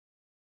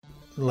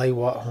Lee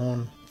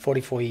Whitehorn,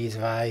 44 years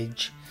of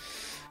age,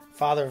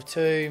 father of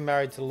two,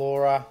 married to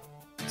Laura,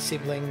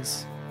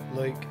 siblings,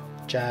 Luke,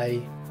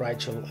 Jay,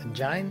 Rachel and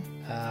Jane.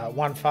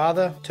 One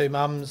father, two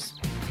mums.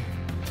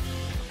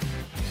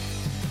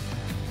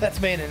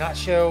 That's me in a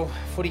nutshell.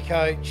 Footy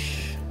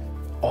coach.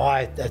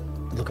 I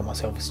look at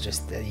myself as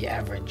just the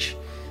average,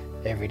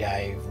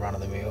 everyday,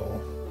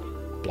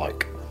 run-of-the-mill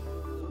bloke.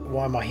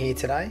 Why am I here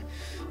today?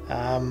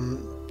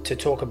 To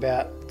talk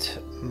about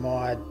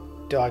my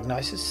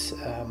diagnosis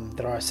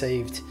that I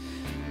received,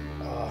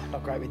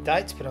 not great with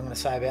dates, but I'm going to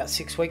say about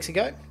 6 weeks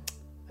ago.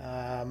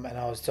 And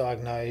I was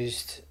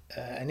diagnosed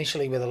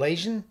initially with a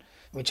lesion,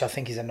 which I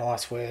think is a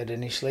nice word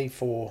initially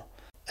for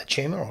a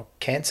tumour or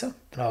cancer.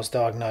 And I was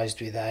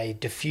diagnosed with a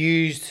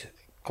diffused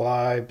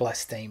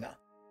glioblastoma.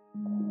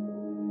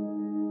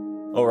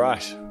 All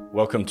right,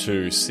 welcome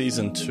to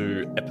Season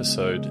 2,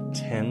 Episode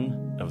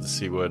 10 of the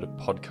C Word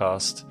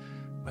podcast.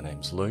 My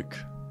name's Luke.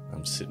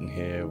 I'm sitting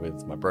here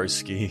with my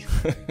broski,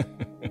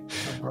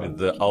 with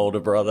the older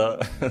brother,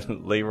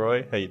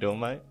 Leroy. How you doing,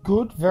 mate?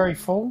 Good, very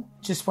full.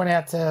 Just went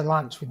out to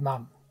lunch with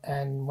Mum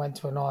and went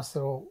to a nice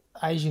little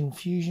Asian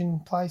fusion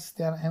place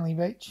down at Henley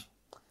Beach.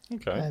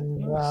 Okay, and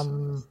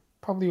nice.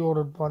 Probably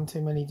ordered one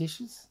too many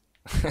dishes.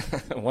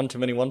 One too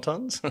many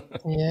wontons?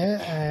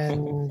 Yeah,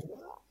 and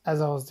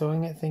as I was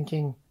doing it,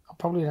 thinking, I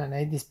probably don't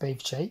need this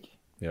beef cheek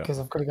because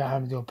I've got to go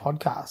home and do a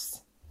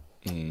podcast.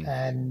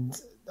 And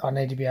I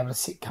need to be able to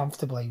sit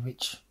comfortably,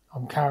 which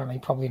I'm currently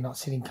probably not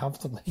sitting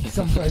comfortably because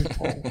I'm very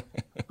full,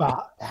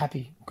 but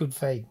happy, good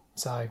feed.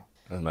 So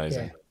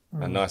amazing.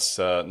 Yeah. And nice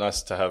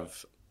to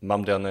have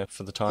Mum down there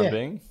for the time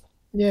being.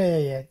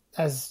 Yeah.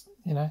 As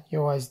you know,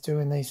 you always do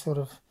in these sort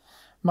of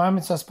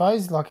moments, I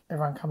suppose. Like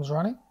everyone comes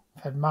running.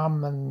 I've had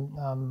Mum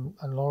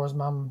and Laura's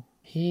mum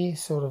here,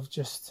 sort of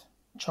just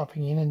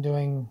chopping in and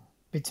doing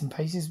bits and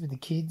pieces with the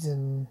kids.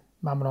 And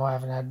Mum and I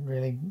haven't had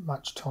really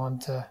much time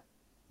to.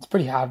 It's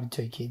pretty hard with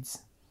two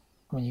kids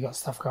when you got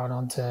stuff going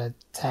on to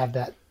have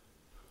that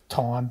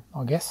time,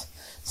 I guess.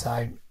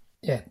 So,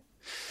 yeah.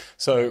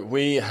 So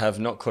we have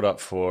not caught up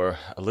for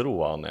a little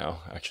while now,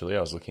 actually.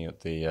 I was looking at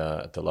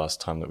the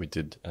last time that we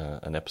did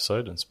an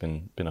episode, and it's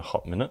been a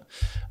hot minute.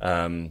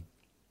 And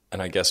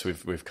I guess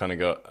we've kind of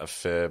got a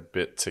fair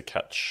bit to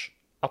catch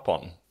up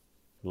on.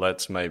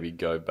 Let's maybe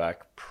go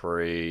back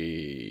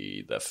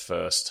pre the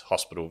first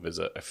hospital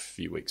visit a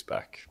few weeks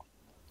back.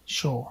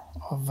 Sure.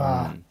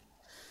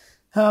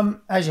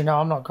 As you know,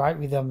 I'm not great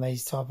with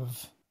these type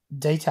of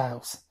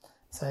details.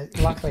 So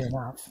luckily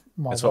enough,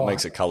 that's what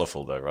makes it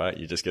colourful, though, right?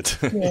 You just get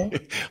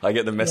to. I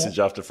get the message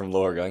after from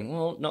Laura going,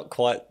 "Well, not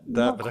quite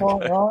that, but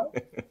quite okay."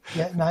 Right.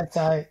 Yeah, no.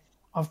 So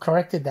I've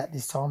corrected that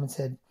this time and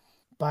said,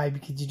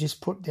 "Babe, could you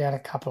just put down a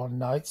couple of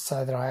notes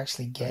so that I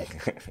actually get,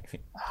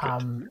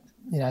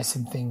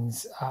 some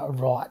things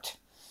right?"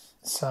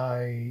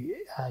 So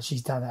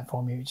she's done that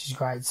for me, which is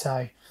great.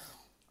 So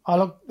I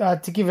look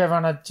to give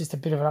everyone just a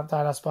bit of an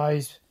update, I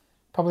suppose.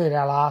 Probably at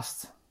our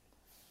last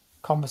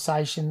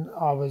conversation,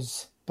 I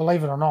was,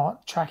 believe it or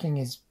not, tracking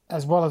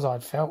as well as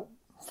I'd felt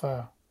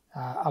for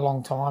a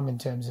long time in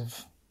terms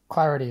of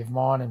clarity of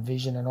mind and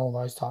vision and all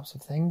those types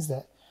of things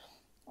that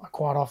are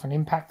quite often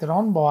impacted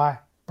on by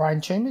brain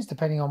tumours,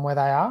 depending on where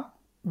they are.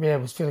 Yeah, I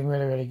was feeling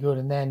really, really good.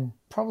 And then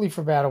probably for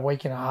about a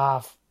week and a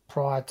half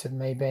prior to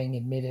me being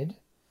admitted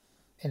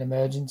in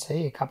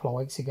emergency a couple of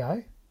weeks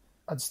ago,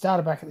 I'd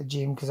started back at the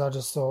gym because I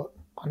just thought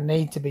I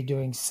need to be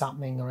doing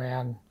something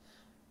around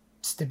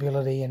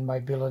stability and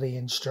mobility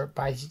and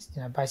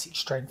basic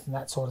strength and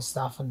that sort of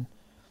stuff, and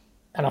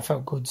I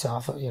felt good, so I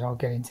thought I'll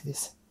get into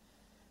this,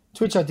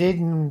 to which I did.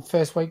 And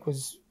first week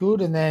was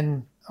good, and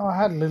then I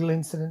had a little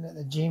incident at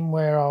the gym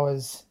where I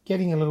was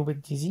getting a little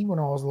bit dizzy when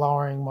I was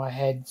lowering my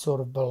head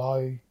sort of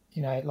below,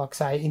 like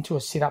say into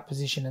a sit-up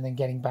position and then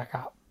getting back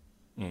up.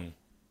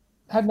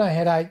 Had no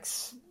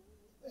headaches,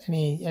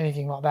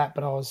 anything like that,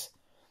 but I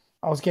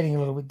was getting a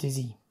little bit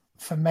dizzy.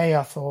 For me,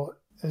 I thought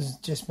it was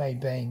just me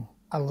being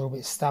a little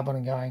bit stubborn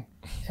and going,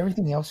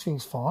 everything else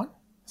feels fine.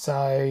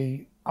 So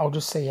I'll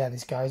just see how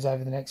this goes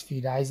over the next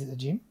few days at the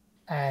gym.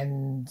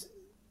 And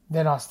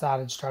then I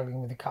started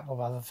struggling with a couple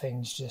of other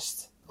things,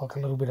 just like a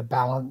little bit of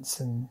balance.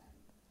 And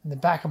in the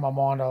back of my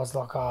mind, I was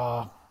like,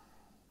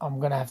 I'm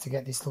going to have to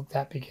get this looked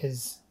at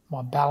because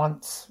my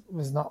balance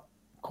was not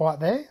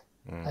quite there.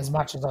 As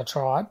much as I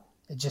tried,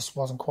 it just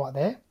wasn't quite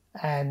there.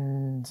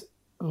 And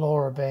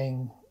Laura,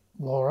 being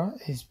Laura,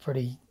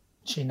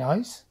 she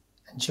knows.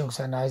 And she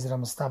also knows that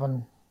I'm a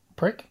stubborn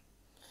prick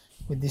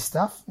with this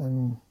stuff.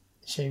 And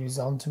she was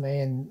on to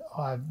me. And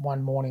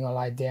one morning I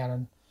laid down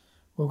and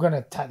we were going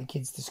to take the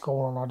kids to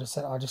school. And I just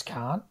said, I just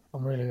can't.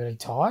 I'm really, really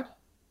tired.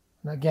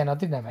 And again, I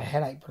didn't have a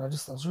headache, but I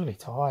was really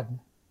tired. And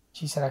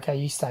she said, okay,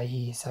 you stay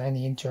here. So in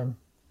the interim,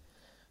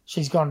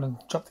 she's gone and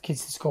dropped the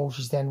kids to school.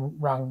 She's then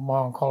rung my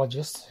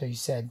oncologist who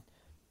said,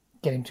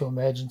 get him to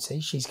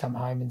emergency. She's come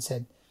home and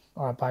said,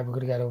 all right, babe, we've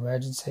got to go to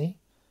emergency.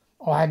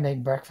 I hadn't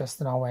eaten breakfast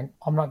and I went,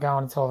 I'm not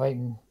going until I've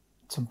eaten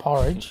some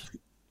porridge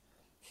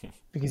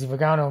because if we're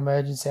going to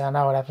emergency, I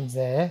know what happens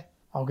there.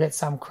 I'll get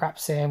some crap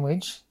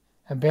sandwich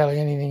and barely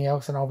anything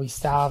else and I'll be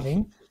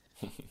starving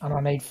and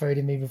I need food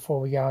in me before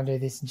we go and do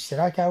this. And she said,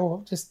 okay,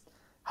 well, just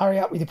hurry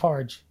up with your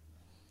porridge.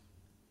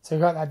 So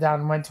we got that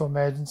done and went to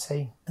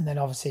emergency. And then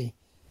obviously,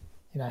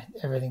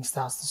 everything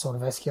starts to sort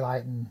of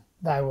escalate, and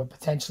they were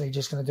potentially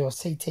just going to do a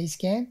CT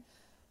scan.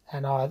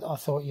 And I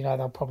thought,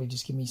 they'll probably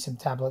just give me some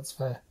tablets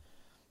for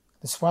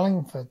the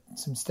swelling, for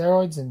some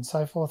steroids and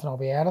so forth, and I'll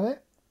be out of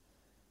there.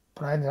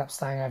 But I ended up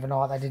staying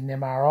overnight. They did an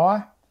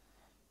MRI.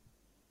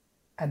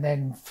 And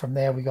then from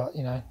there we got,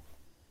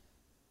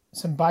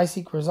 some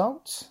basic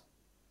results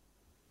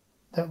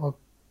that were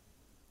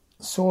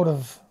sort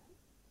of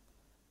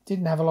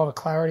didn't have a lot of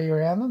clarity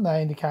around them.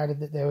 They indicated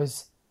that there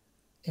was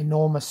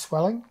enormous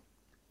swelling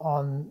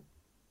on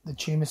the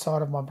tumour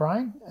side of my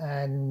brain,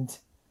 and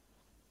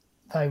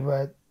they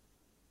were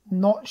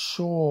not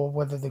sure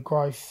whether the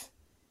growth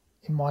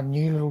in my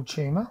new little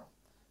tumour,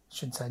 I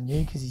shouldn't say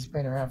new because he's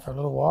been around for a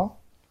little while,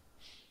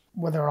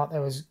 whether or not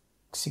there was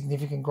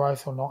significant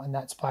growth or not in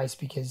that space,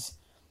 because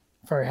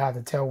very hard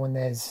to tell when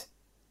there's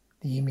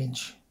the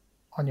image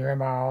on your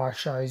MRI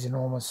shows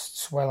enormous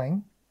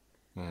swelling.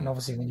 And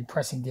obviously when you're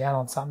pressing down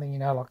on something,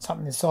 like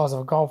something the size of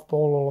a golf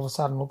ball all of a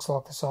sudden looks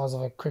like the size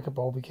of a cricket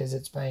ball because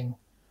it's being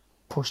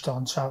pushed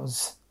on. So it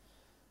was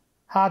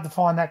hard to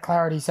find that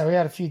clarity. So we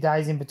had a few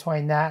days in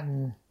between that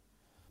and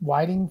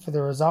waiting for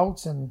the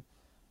results. And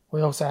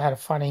we also had a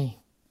funny,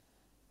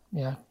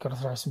 got to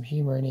throw some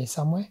humour in here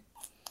somewhere.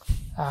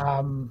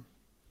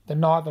 The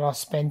night that I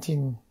spent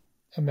in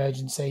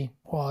emergency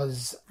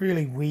was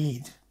really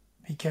weird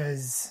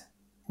because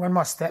when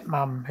my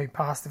stepmum, who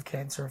passed of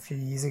cancer a few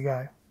years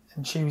ago,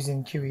 and she was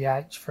in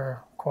QEH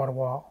for quite a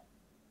while,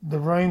 the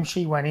room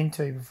she went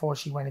into before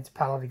she went into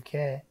palliative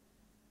care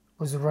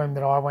was the room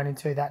that I went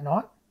into that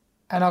night.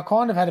 And I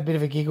kind of had a bit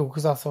of a giggle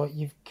because I thought,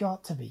 you've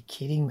got to be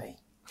kidding me.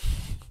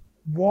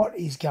 What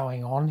is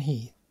going on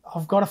here?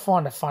 I've got to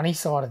find a funny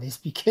side of this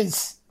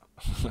because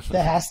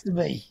there has to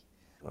be.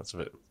 That's a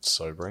bit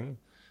sobering.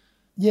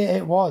 Yeah,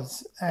 it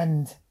was.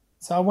 And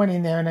so I went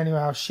in there, and anyway,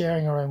 I was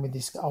sharing a room with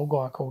this old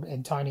guy called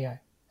Antonio,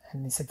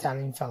 and this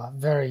Italian fella,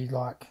 very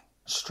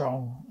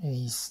strong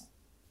in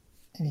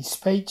his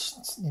speech,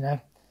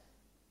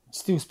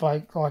 still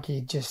spoke like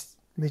he'd just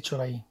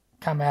literally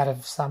come out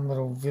of some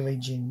little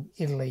village in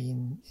Italy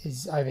and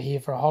is over here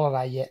for a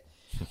holiday yet.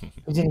 He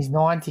was in his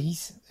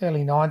 90s,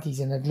 early 90s,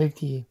 and had lived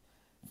here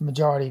for the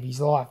majority of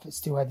his life, but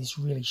still had this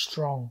really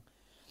strong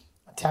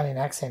Italian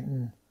accent.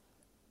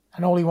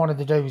 And all he wanted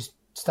to do was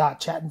start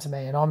chatting to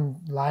me, and I'm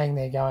laying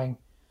there going,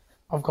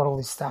 I've got all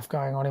this stuff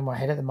going on in my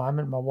head at the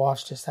moment. My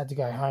wife's just had to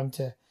go home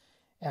to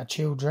our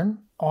children.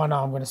 I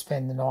know I'm going to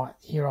spend the night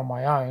here on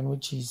my own,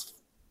 which is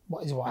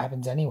what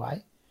happens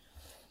anyway.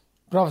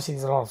 But obviously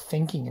there's a lot of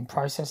thinking and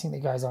processing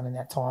that goes on in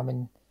that time,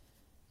 and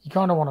you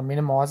kind of want to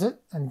minimise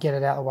it and get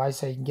it out of the way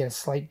so you can get a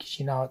sleep because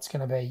you know it's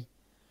going to be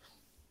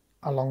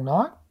a long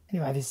night.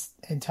 Anyway, this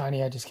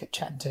Antonio just kept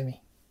chatting to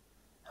me.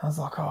 I was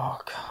like, oh,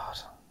 God,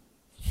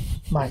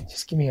 mate,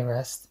 just give me a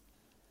rest.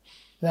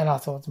 Then I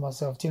thought to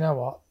myself, do you know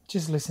what?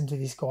 Just listen to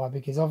this guy,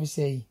 because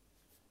obviously,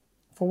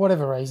 for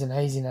whatever reason,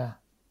 he's in a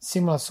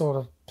similar sort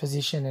of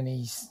position, and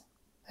he's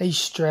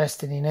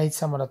stressed and he needs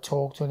someone to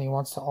talk to and he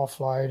wants to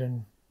offload.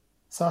 And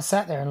so I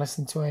sat there and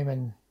listened to him,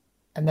 and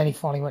then he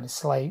finally went to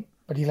sleep,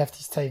 but he left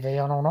his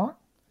TV on all night.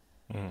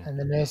 And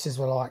the nurses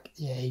were like,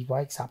 yeah, he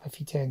wakes up if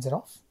he turns it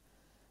off.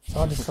 So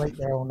I just sleep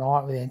there all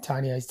night with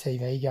Antonio's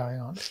TV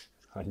going on.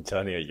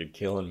 Antonio, you're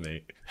killing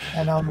me.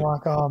 And I'm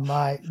like, oh,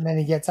 mate. And then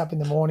he gets up in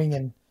the morning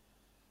and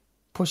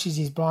pushes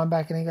his blind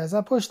back, and he goes,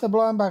 I pushed the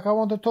blind back. I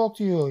want to talk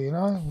to you,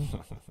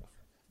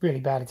 Really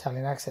bad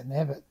Italian accent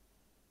there, but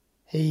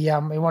he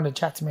wanted to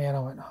chat to me, and I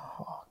went,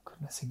 oh,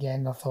 goodness,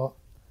 again. I thought,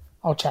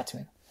 I'll chat to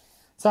him.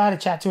 So I had a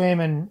chat to him,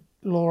 and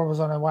Laura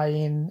was on her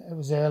way in. It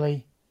was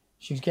early.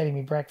 She was getting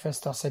me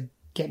breakfast. I said,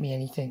 get me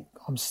anything.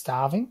 I'm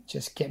starving.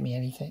 Just get me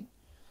anything.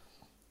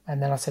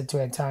 And then I said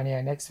to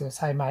Antonio next to us,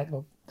 hey, mate,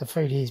 look, the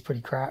food here is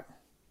pretty crap.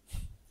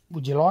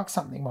 Would you like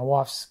something? My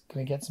wife's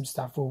going to get some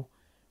stuff. We'll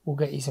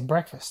get you some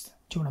breakfast.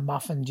 Do you want a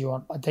muffin? Do you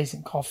want a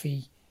decent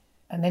coffee?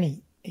 And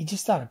then he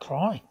just started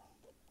crying.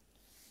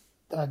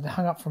 I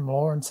hung up from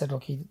Laura and said,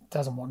 look, he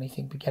doesn't want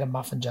anything, but get a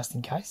muffin just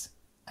in case.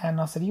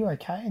 And I said, are you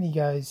okay? And he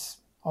goes,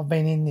 I've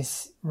been in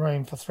this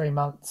room for 3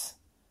 months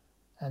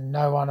and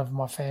no one of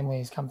my family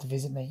has come to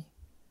visit me.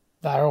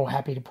 They're all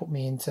happy to put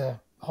me into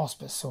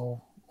hospice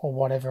or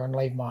whatever and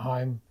leave my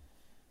home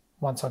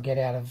once I get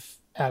out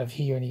of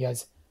here. And he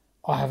goes,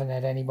 I haven't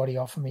had anybody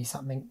offer me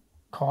something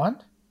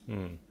kind.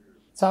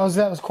 So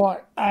that was quite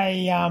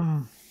a, I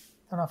don't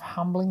know if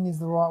humbling is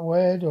the right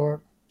word,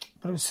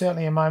 but it was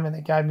certainly a moment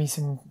that gave me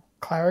some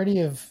clarity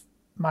of,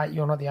 mate,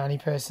 you're not the only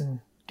person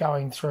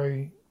going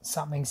through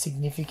something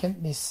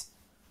significant. This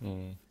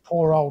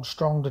poor old,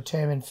 strong,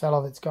 determined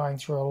fella that's going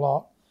through a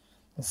lot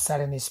has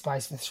sat in this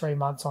space for 3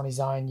 months on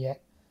his own,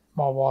 yet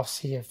my wife's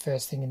here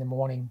first thing in the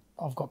morning.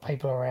 I've got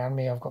people around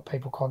me. I've got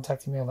people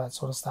contacting me, all that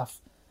sort of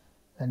stuff.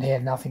 And he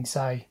had nothing.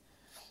 So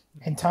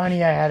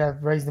Antonio had a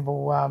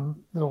reasonable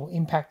little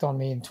impact on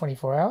me in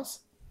 24 hours.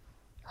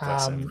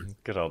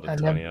 Good old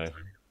Antonio.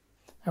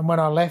 And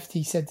when I left,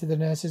 he said to the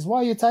nurses,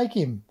 why you take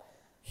him?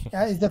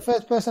 He's the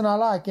first person I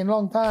like in a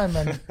long time,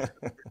 and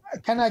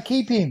can I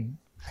keep him?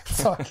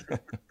 It's like,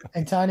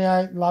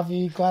 Antonio, love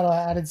you. Glad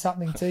I added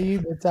something to you,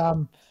 but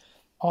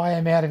I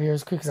am out of here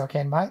as quick as I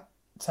can, mate.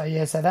 So,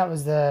 yeah, so that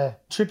was the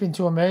trip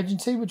into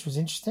emergency, which was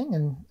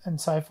interesting and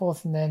so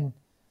forth. And then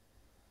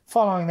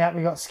following that,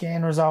 we got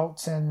scan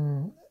results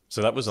and...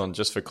 So that was on,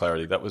 just for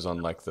clarity, that was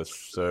on like the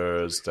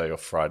Thursday or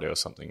Friday or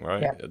something,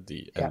 right? Yep. At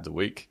the end of the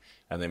week.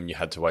 And then you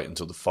had to wait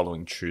until the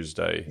following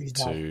Tuesday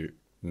to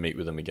meet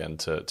with them again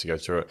to go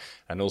through it.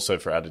 And also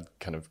for added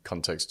kind of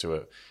context to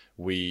it,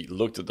 we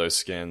looked at those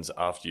scans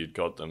after you'd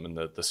got them, and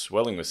the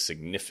swelling was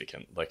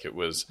significant. Like it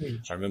was,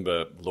 I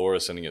remember Laura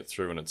sending it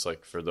through, and it's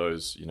like, for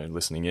those,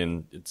 listening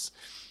in, it's,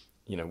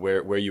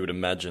 where you would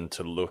imagine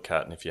to look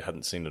at, and if you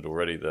hadn't seen it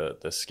already,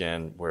 the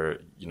scan where,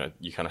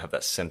 you kind of have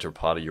that center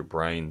part of your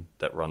brain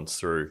that runs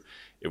through,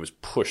 it was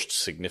pushed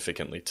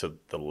significantly to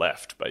the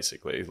left,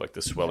 basically. Like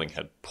the swelling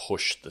had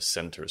pushed the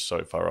center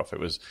so far off.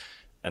 It was,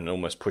 and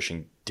almost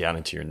pushing down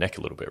into your neck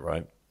a little bit,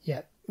 right?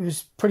 Yeah, it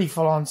was pretty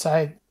full on.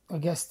 So I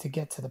guess to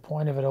get to the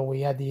point of it all,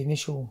 we had the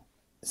initial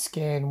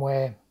scan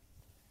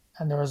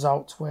and the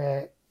results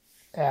where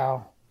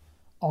our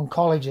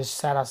oncologist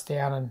sat us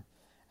down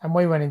and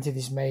we went into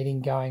this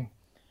meeting going,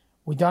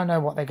 we don't know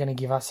what they're going to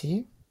give us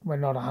here. We're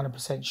not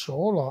 100%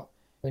 sure. Like,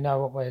 we know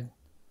what we're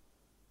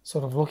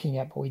sort of looking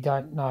at, but we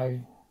don't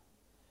know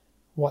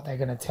what they're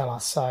going to tell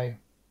us. So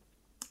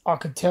I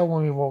could tell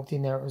when we walked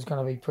in there it was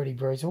going to be pretty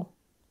brutal.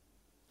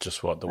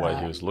 Just what, the way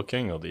he was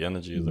looking, or the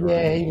energy of the room?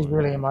 Yeah, he was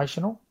really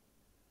emotional.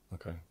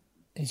 Okay.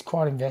 He's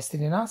quite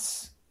invested in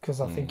us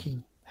because I think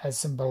he has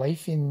some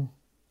belief in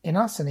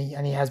us, and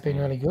he has been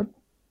really good.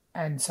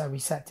 And so we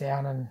sat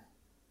down and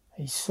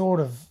he sort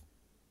of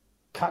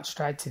cut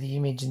straight to the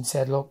image and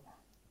said, look,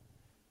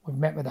 we've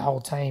met with the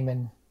whole team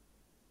and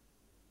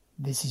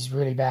this is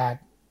really bad.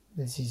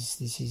 This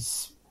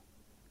is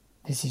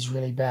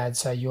really bad.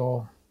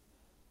 So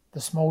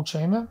the small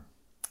tumour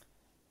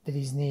that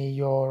is near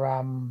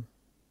your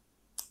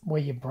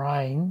where your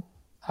brain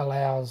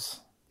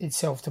allows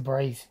itself to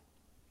breathe.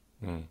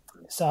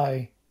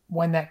 So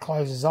when that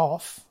closes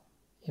off,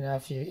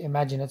 if you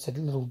imagine it's a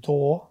little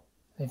door,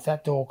 if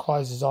that door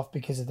closes off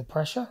because of the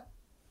pressure,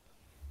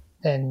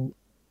 then,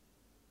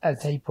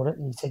 as he put it,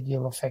 he said,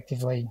 you'll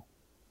effectively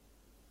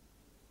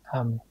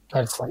go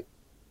to sleep.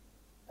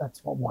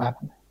 That's what will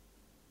happen.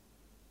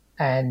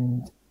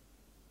 And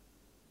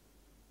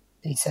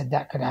he said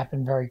that could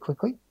happen very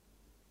quickly.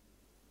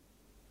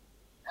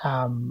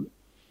 Can't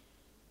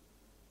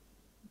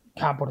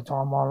put a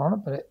timeline on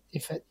it, but he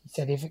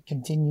said if it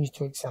continues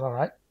to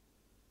accelerate,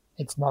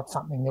 it's not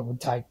something that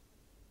would take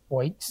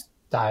weeks,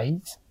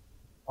 days.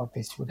 Like,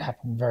 this would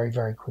happen very,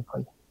 very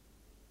quickly.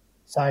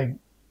 So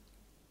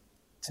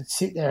to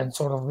sit there and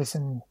sort of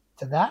listen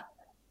to that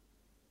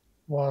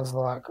was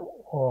like,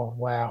 oh,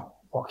 wow,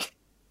 like,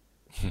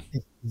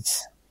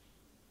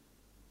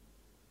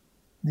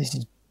 this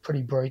is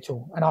pretty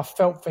brutal. And I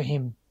felt for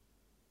him.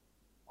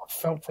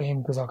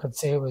 Because I could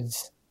see it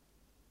was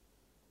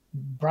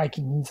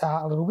breaking his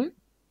heart a little bit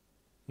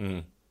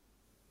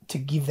to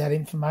give that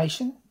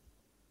information.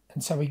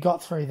 And so we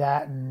got through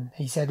that, and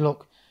he said,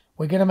 look,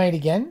 we're going to meet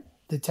again.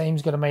 The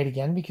team's got to meet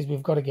again because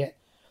we've got to get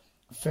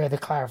further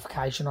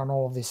clarification on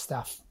all of this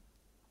stuff.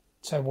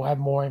 So we'll have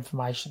more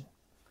information.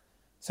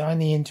 So in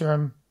the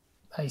interim,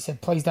 he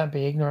said, please don't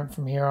be ignorant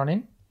from here on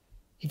in.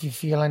 If you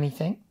feel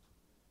anything,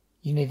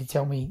 you need to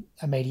tell me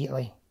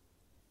immediately.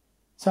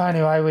 So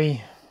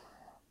anyway,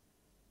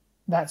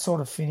 that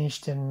sort of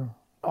finished, and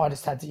I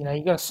just had to, you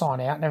got to sign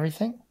out and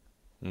everything.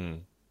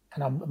 And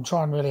I'm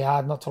trying really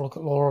hard not to look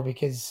at Laura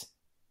because,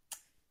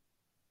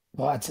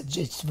 well,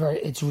 it's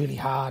really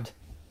hard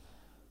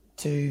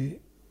to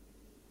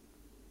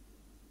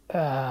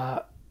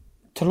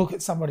look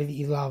at somebody that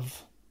you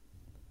love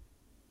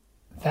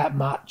that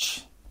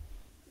much,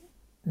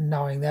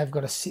 knowing they've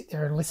got to sit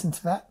there and listen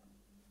to that,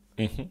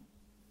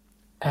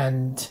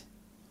 and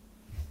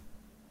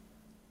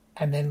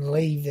then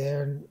leave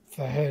there, and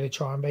for her to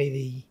try and be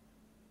the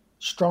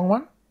strong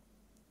one.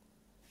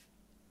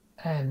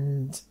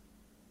 And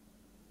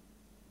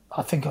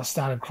I think I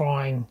started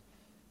crying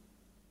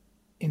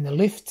in the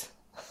lift.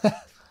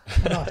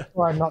 And I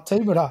tried not to,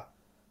 but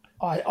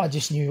I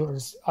just knew it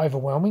was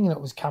overwhelming and it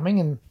was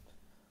coming, and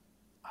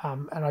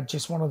I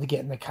just wanted to get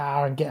in the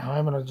car and get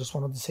home, and I just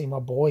wanted to see my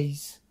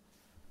boys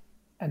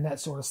and that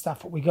sort of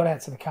stuff. But we got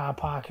out to the car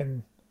park,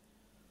 and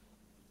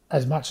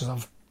as much as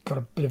I've got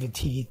a bit of a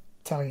tear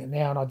telling it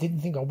now, and I didn't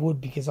think I would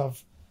because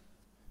I've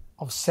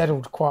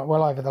settled quite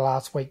well over the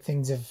last week.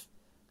 Things have,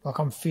 like,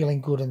 I'm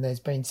feeling good, and there's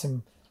been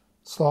some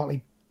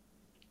slightly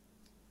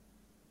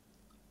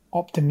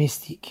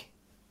optimistic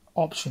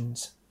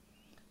options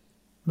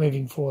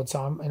moving forward.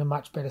 So I'm in a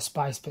much better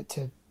space, but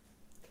to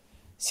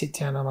sit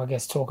down and I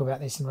guess talk about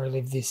this and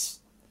relive this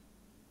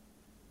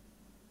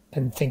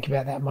and think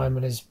about that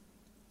moment it's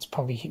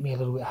probably hit me a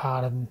little bit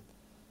harder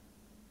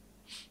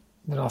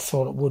than I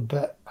thought it would.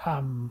 But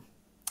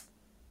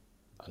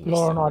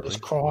Laura and I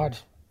just cried.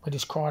 We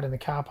just cried in the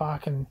car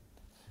park, and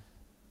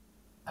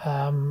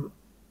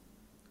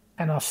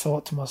And I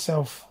thought to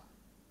myself,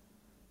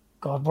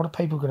 God, what are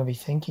people going to be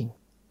thinking?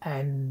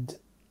 And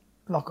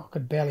like I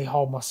could barely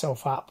hold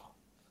myself up.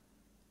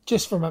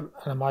 Just from an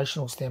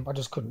emotional standpoint, I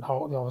just couldn't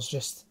hold it. I was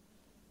just,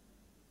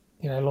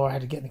 Laura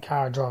had to get in the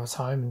car and drive us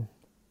home.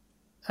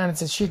 And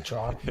it's a shit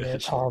drive. Yeah,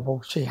 it's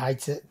horrible. She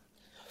hates it.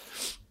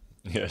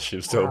 Yeah, she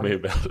was telling me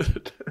about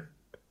it.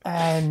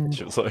 And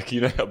she was like,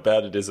 you know how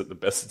bad it is at the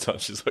best of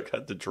times? She's like, I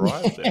had to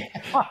drive there.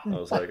 I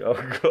was like, oh,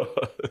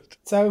 God.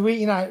 So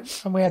we had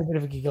a bit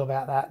of a giggle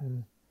about that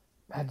and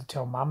had to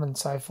tell mum and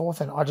so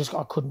forth. And I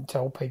couldn't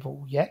tell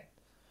people yet,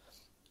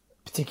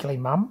 particularly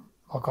mum.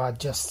 Like I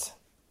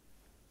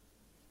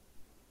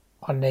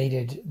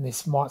needed, and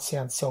this might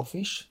sound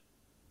selfish,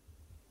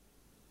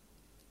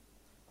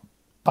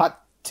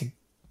 but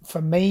for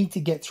me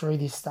to get through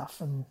this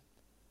stuff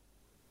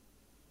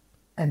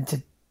and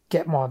to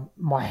get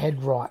my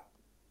head right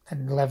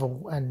and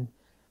level, and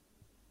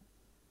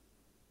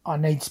I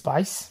need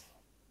space,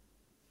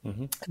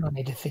 and I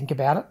need to think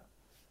about it,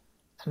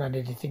 and I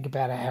need to think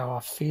about how I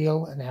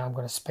feel and how I'm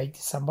going to speak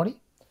to somebody,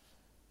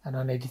 and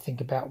I need to think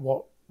about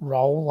what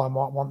role I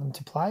might want them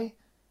to play,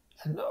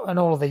 and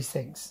all of these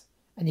things.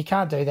 And you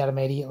can't do that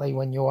immediately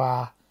when you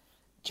are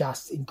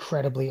just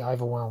incredibly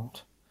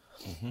overwhelmed.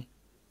 Mm-hmm.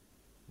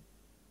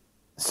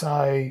 So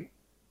I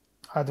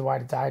had to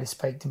wait a day to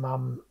speak to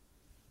mum.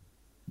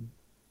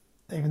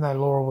 Even though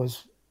Laura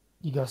was,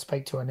 you got to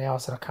speak to her now, I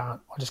said, I can't.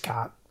 I just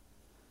can't.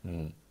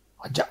 Mm.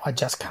 I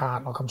just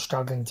can't. Like I'm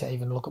struggling to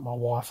even look at my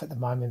wife at the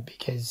moment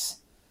because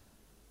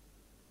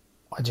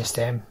I just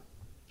am.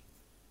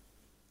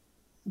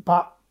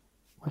 But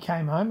we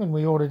came home and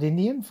we ordered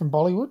Indian from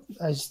Bollywood,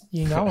 as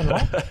you know and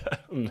like.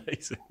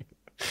 Amazing.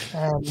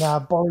 And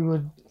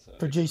Bollywood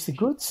produced the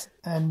goods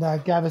and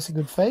gave us a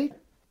good feed,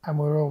 and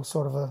we were all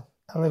sort of a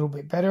little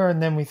bit better.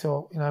 And then we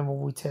thought, will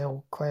we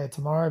tell Claire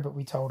tomorrow? But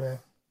we told her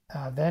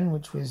then,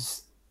 which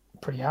was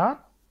pretty hard.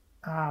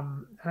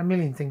 And a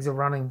million things are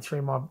running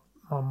through my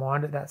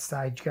mind at that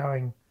stage,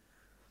 going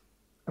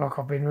like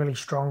I've been really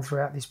strong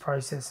throughout this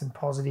process and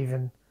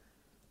positive,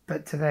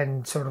 but to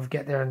then sort of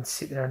get there and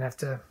sit there and have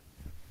to,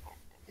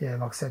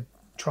 like I said,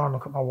 try and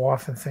look at my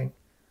wife and think,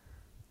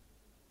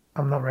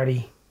 I'm not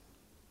ready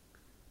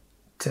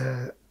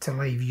to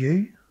leave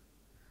you.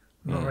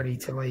 I'm not ready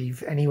to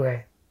leave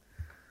anywhere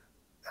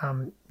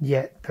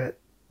yet, but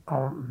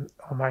I'm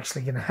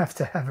actually going to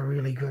have a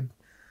really good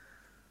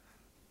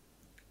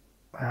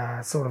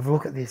sort of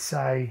look at this.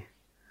 So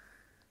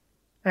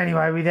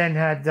anyway, we then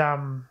had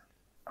a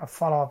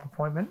follow-up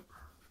appointment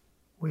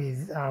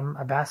with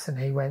Abbas, and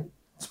he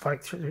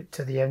spoke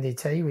to the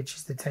MDT, which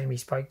is the team he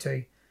spoke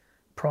to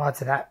prior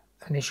to that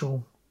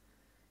initial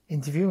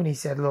interview, and he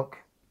said, look,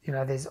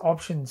 there's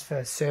options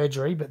for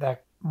surgery, but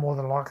that more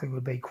than likely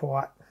would be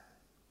quite,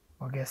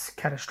 I guess,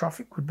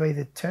 catastrophic would be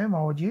the term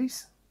I would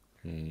use.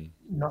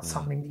 Not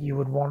something that you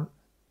would want.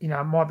 It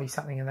might be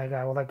something and they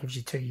go, well, that gives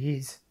you 2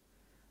 years.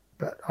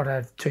 But I'd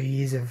have 2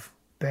 years of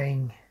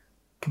being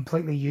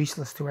completely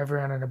useless to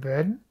everyone and a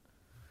burden.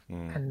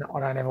 And I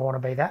don't ever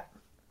want to be that.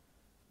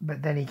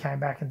 But then he came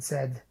back and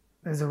said,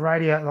 there's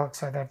a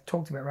so they've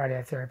talked about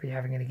radiotherapy,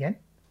 having it again.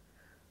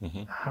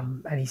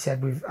 Mm-hmm. And he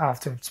said,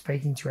 after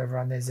speaking to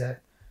everyone,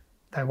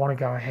 they want to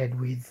go ahead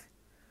with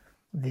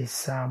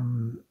this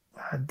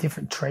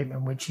different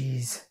treatment, which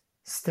is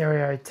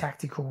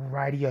stereotactical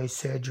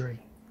radiosurgery,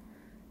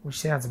 which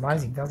sounds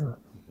amazing, doesn't it?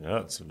 Yeah,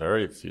 it's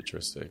very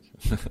futuristic.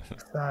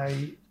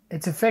 So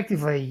it's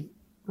effectively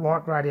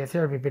like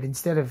radiotherapy, but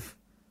instead of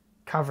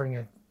covering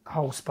a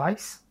whole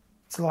space,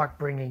 it's like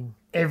bringing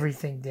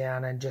everything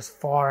down and just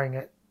firing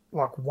it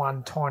like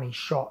one tiny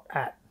shot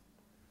at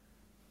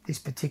this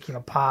particular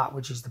part,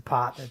 which is the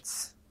part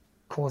that's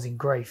causing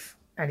grief.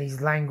 And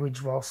his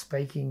language while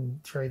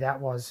speaking through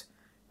that was,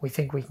 we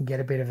think we can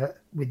get a bit of it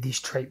with this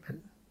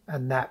treatment,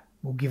 and that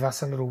will give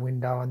us a little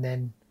window, and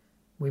then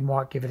we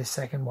might give it a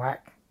second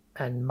whack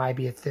and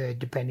maybe a third,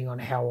 depending on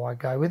how I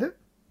go with it.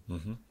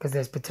 Because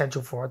there's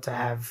potential for it to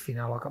have,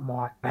 like it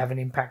might have an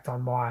impact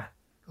on my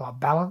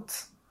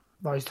balance,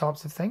 those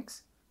types of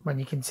things. When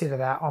you consider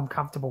that, I'm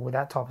comfortable with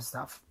that type of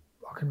stuff.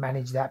 I can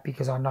manage that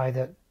because I know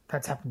that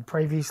that's happened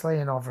previously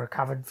and I've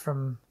recovered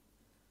from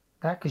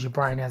that, because your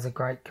brain has a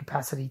great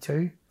capacity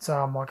too. So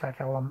I'm like,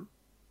 okay, well,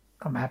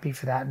 I'm happy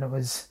for that.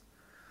 And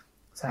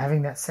so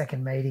having that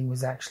second meeting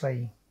was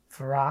actually,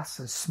 for us,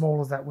 as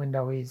small as that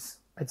window is,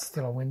 it's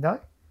still a window.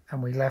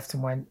 And we left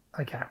and went,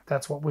 okay,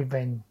 that's what we've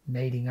been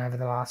needing over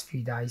the last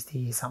few days, to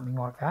hear something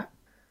like that.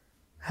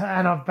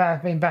 And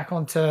I've been back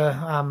onto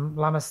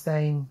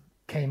Lamastine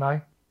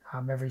chemo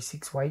every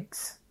 6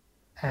 weeks,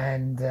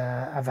 and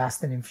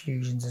Avastin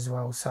infusions as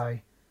well. So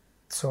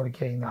sort of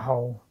getting the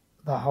whole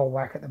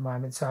whack at the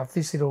moment. So if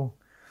this little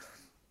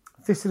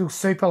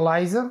super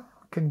laser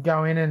can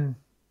go in and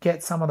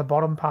get some of the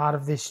bottom part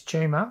of this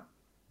tumour,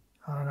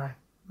 I don't know,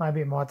 maybe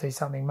it might do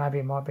something. Maybe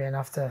it might be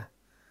enough to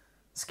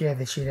scare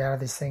the shit out of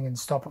this thing and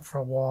stop it for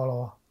a while,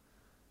 or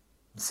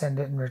send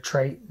it in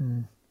retreat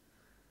and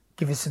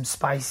give us some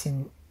space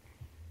in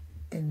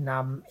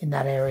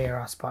that area,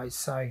 I suppose.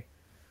 So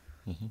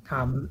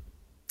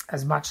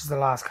as much as the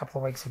last couple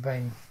of weeks have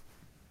been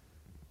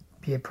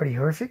pretty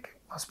horrific,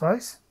 I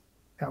suppose.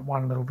 Got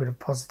one little bit of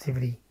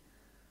positivity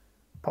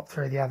popped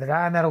through the other day,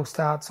 and that all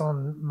starts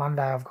on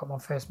Monday. I've got my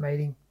first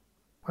meeting.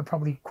 We're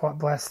probably quite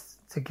blessed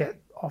to get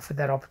offered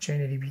that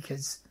opportunity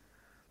because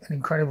an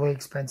incredibly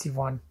expensive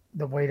one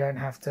that we don't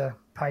have to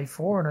pay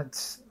for, and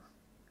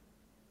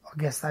I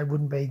guess they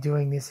wouldn't be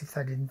doing this if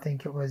they didn't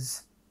think it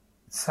was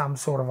some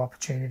sort of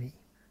opportunity.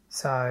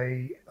 So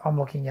I'm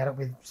looking at it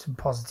with some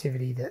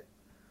positivity that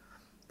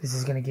this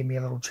is going to give me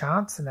a little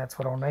chance, and that's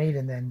what I'll need,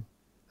 and then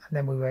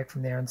we work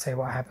from there and see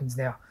what happens.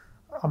 Now,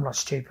 I'm not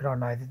stupid. I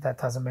know that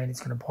doesn't mean it's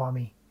going to buy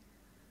me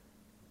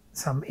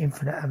some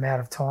infinite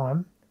amount of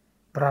time,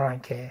 but I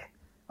don't care.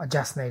 I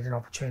just need an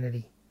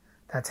opportunity.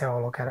 That's how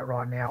I look at it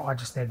right now. I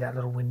just need that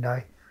little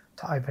window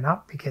to open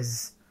up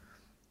because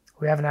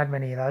we haven't had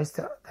many of those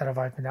that have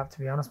opened up, to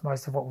be honest.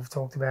 Most of what we've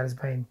talked about has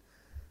been,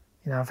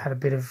 I've had a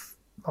bit of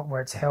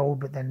where it's held,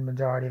 but then the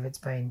majority of it's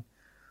been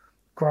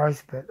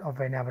growth, but I've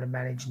been able to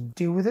manage and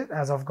deal with it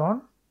as I've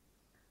gone.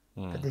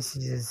 But this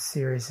is as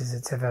serious as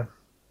it's ever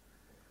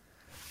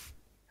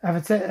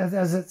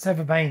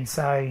been.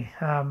 So,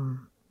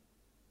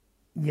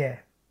 yeah,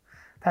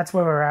 that's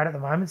where we're at the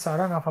moment. So I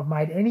don't know if I've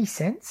made any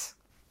sense.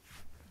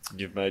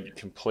 You've made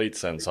complete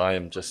sense. I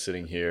am just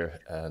sitting here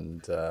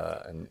and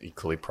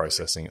equally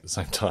processing at the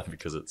same time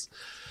because it's,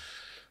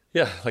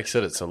 yeah, like I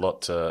said, it's a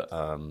lot to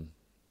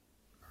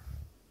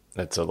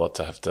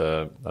have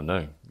to, I don't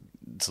know,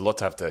 it's a lot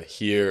to have to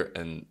hear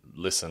and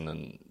listen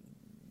and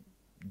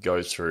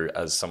go through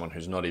as someone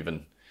who's not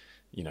even,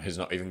 who's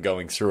not even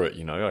going through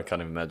it. I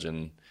can't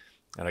imagine.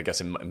 And I guess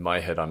in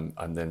my head, I'm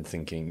then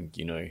thinking,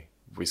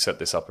 we set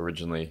this up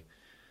originally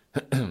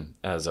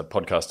as a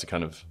podcast to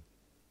kind of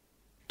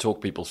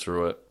talk people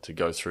through it, to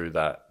go through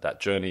that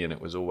journey. And it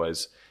was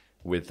always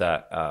with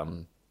that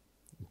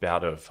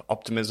bout of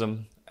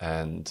optimism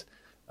and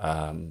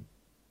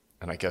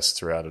I guess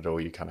throughout it all,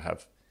 you kind of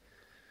have,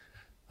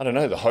 I don't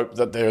know, the hope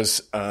that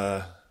there's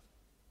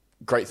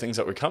great things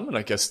that would come. And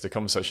I guess the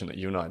conversation that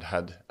you and I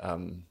had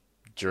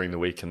during the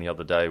week and the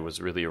other day was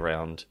really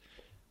around,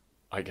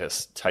 I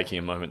guess, taking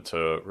a moment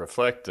to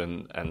reflect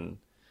and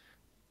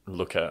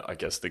look at, I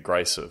guess, the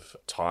grace of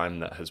time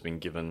that has been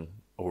given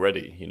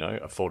already,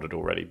 afforded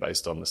already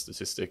based on the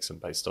statistics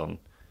and based on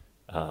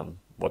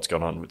what's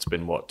gone on. It's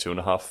been,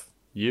 2.5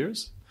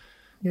 years?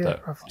 Yeah,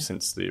 roughly.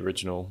 Since the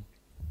original.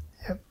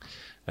 Yep.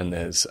 And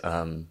there's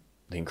the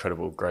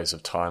incredible grace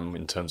of time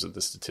in terms of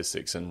the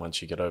statistics. And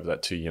once you get over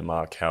that 2-year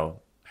mark,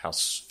 how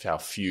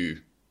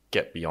few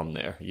get beyond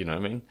there, you know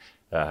what I mean?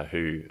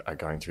 Who are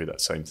going through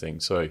that same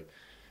thing. So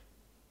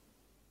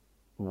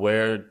I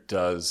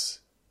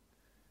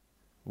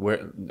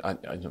mean, I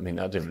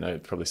don't even know,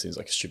 it probably seems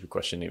like a stupid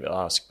question to even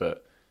ask,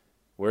 but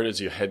where does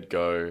your head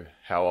go?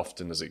 How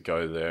often does it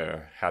go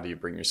there? How do you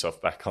bring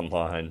yourself back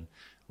online?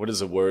 What does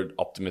the word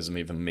optimism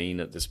even mean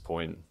at this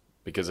point?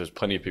 Because there's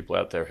plenty of people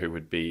out there who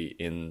would be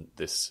in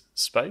this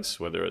space,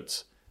 whether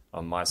it's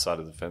on my side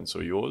of the fence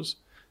or yours,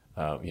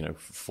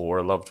 for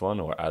a loved one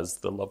or as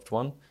the loved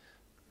one.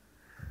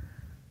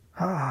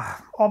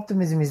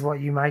 Optimism is what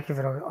you make of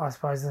it, I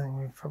suppose. I think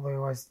we've probably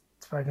always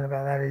spoken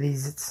about that.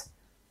 It's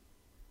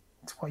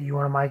what you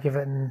want to make of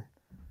it and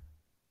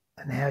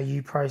how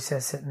you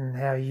process it and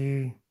how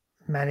you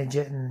manage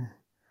it. And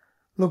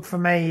look, for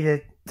me,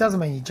 that doesn't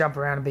mean you jump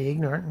around and be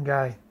ignorant and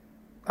go,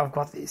 I've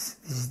got this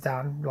is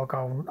done, like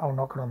I'll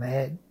knock it on the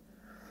head.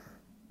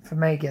 For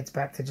me, it gets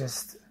back to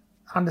just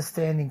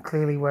understanding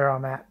clearly where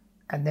I'm at,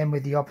 and then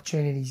with the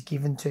opportunities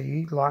given to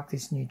you, like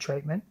this new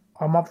treatment,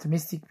 I'm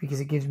optimistic because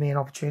it gives me an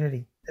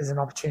opportunity. There's an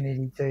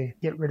opportunity to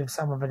get rid of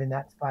some of it in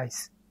that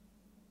space.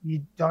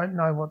 You don't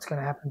know what's going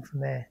to happen from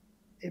there.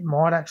 It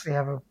might actually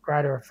have a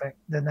greater effect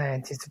than they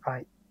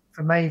anticipate.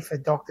 For me, for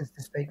doctors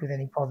to speak with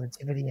any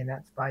positivity in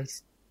that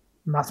space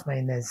must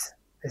mean there's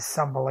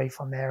some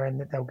belief on their end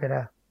that they'll get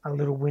a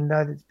little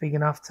window that's big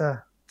enough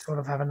to sort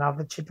of have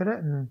another chip at it.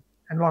 And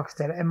like I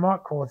said, it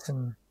might cause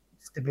some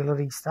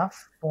stability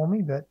stuff for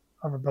me, but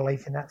I have a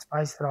belief in that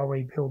space that I'll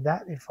rebuild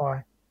that if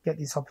I get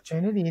this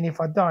opportunity. And if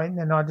I don't,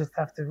 then I just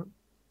have to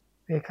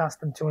be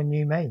accustomed to a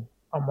new me.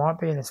 I might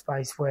be in a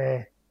space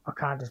where I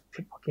can't just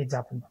pick my kids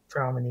up and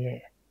throw them in the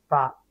air.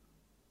 But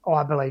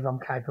I believe I'm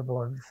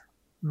capable of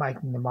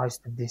making the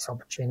most of this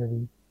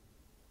opportunity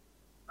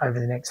over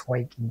the next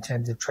week in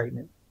terms of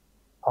treatment.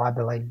 I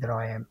believe that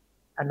I am.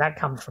 And that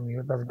comes from you.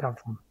 It doesn't come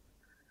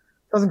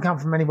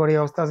from anybody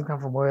else. It doesn't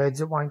come from words.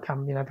 It won't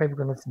come, people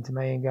can listen to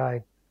me and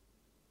go,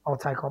 I'll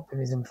take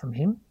optimism from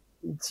him.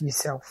 It's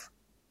yourself.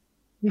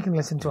 You can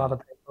listen to other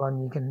people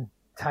and you can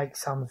take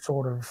some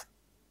sort of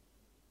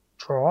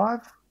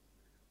drive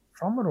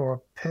from it or a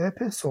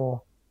purpose,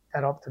 or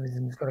that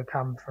optimism's got to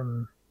come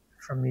from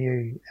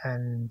you,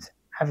 and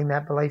having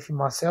that belief in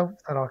myself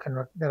that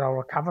I'll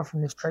recover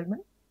from this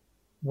treatment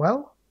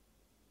well.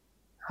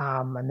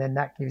 And then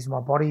that gives my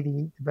body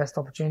the best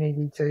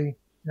opportunity to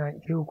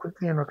heal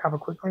quickly and recover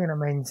quickly. And it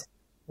means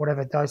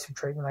whatever dose of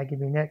treatment they give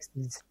me next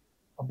is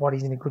my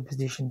body's in a good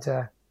position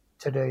to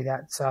do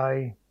that.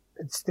 So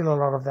it's still a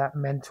lot of that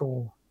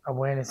mental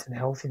awareness and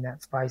health in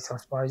that space, I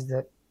suppose,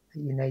 that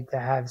you need to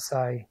have.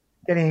 So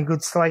getting a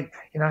good sleep,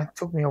 it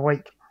took me a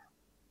week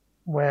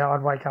where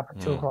I'd wake up at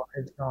 2 o'clock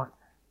each night.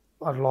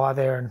 I'd lie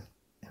there and,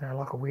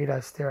 like a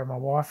weirdo, stare at my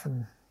wife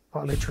and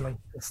quite literally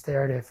just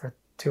stare at her for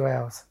 2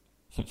 hours.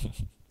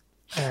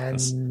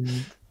 That's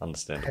And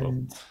understandable.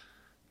 and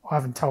I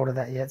haven't told her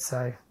that yet,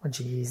 so when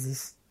she hears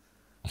this,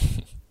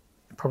 she'll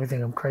probably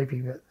think I'm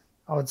creepy, but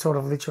I would sort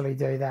of literally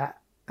do that.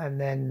 And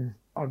then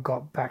I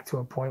got back to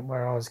a point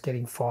where I was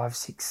getting 5,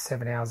 6,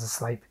 7 hours of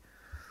sleep.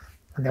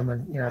 And then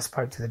when, I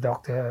spoke to the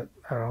doctor,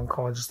 our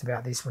oncologist,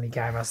 about this when he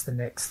gave us the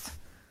next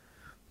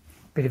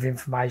bit of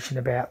information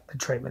about the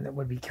treatment that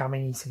would be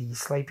coming. He said, "Are you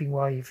sleeping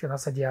well?" And I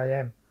said, "Yeah, I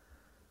am.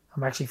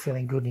 I'm actually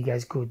feeling good." And he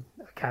goes, "Good.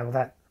 Okay, well,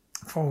 that,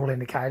 for all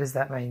indicators,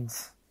 that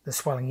means the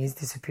swelling is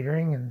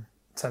disappearing, and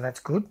so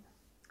that's good."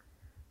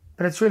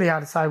 But it's really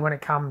hard to say when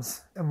it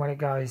comes and when it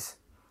goes.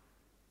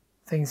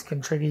 Things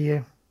can trigger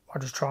you. I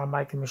just try and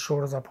make them as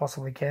short as I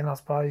possibly can, I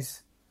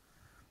suppose.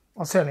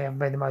 I certainly haven't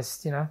been the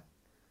most,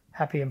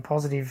 happy and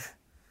positive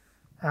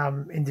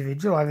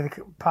individual over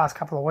the past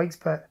couple of weeks,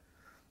 but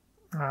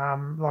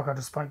like I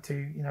just spoke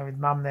to, with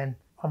Mum, then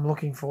I'm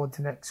looking forward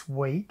to next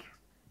week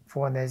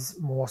for when there's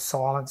more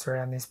silence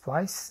around this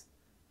place,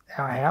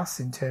 our house,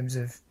 in terms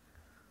of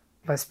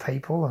less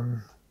people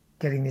and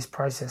getting this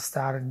process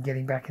started and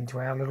getting back into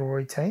our little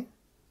routine.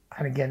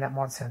 And again, that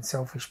might sound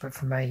selfish, but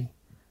for me,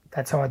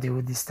 that's how I deal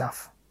with this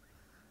stuff.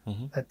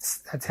 Mm-hmm.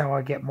 That's how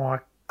I get my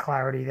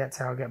clarity. That's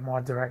how I get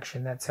my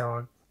direction. That's how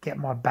I get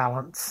my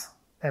balance.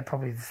 They're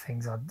probably the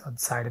things I'd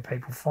say to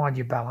people. Find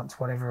your balance,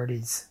 whatever it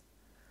is.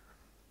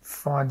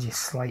 Find your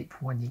sleep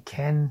when you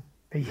can.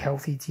 Be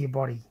healthy to your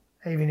body.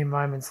 Even in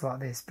moments like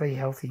this, be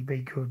healthy, be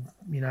good,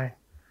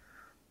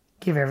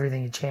 Give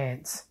everything a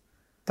chance.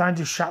 Don't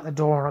just shut the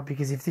door on it,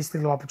 because if this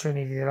little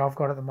opportunity that I've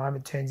got at the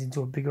moment turns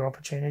into a bigger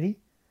opportunity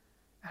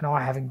and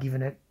I haven't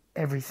given it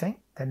everything,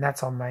 then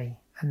that's on me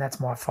and that's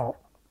my fault.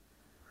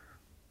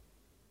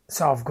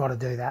 So I've got to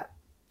do that,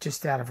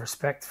 just out of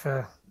respect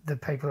for the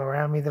people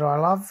around me that I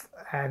love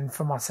and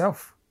for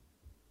myself.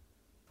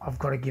 I've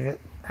got to give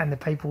it, and the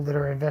people that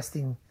are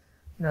investing,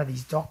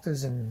 these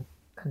doctors and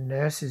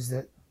nurses,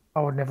 that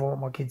I would never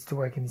want my kids to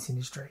work in this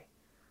industry.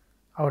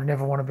 I would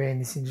never want to be in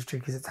this industry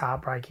because it's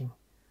heartbreaking.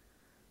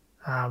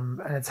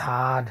 And it's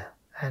hard.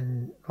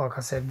 And like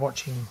I said,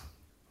 watching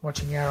our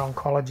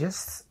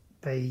oncologists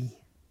be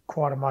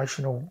quite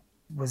emotional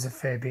was a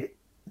fair bit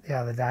the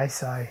other day.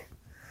 So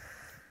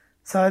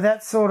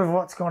that's sort of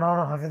what's gone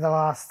on over the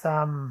last,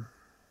 over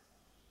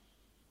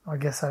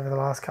the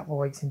last couple of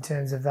weeks in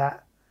terms of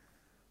that.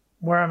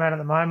 Where I'm at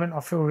the moment, I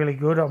feel really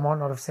good. I might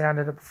not have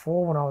sounded it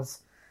before when I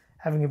was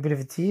having a bit of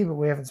a tear, but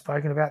we haven't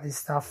spoken about this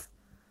stuff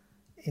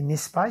in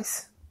this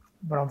space.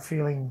 But I'm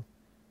feeling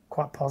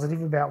quite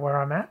positive about where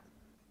I'm at.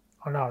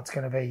 I know it's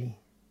going to be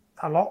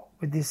a lot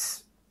with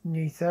this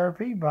new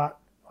therapy, but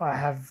I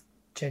have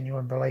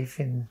genuine belief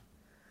in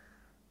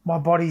my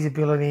body's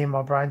ability and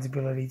my brain's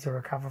ability to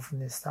recover from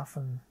this stuff,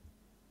 and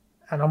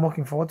I'm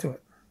looking forward to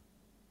it.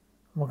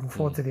 I'm looking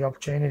forward to the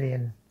opportunity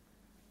and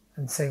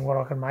seeing what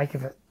I can make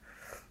of it.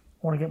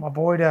 I want to get my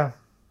boy to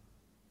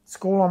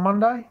school on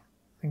Monday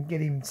and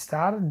get him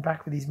started and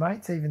back with his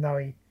mates, even though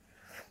he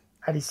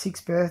had his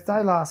 6th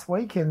birthday last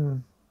week,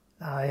 and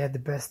he had the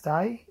best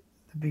day,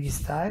 the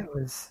biggest day. It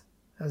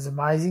was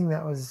amazing.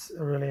 That was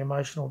a really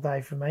emotional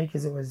day for me,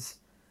 because it was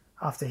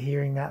after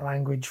hearing that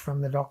language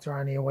from the doctor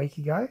only a week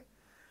ago.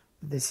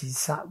 This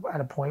is at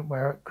a point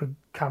where it could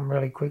come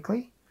really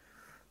quickly.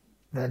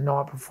 The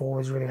night before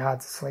was really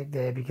hard to sleep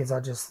there, because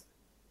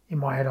in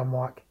my head, I'm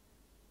like,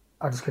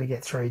 I just got to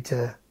get through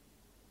to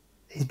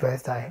his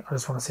birthday. I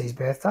just want to see his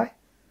birthday.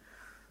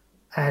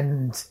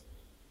 And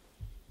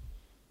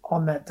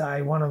on that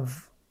day, one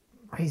of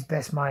his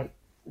best mate,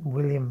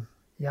 William,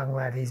 young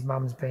lad, his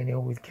mum's been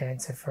ill with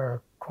cancer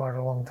for quite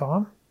a long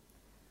time.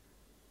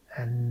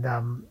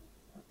 And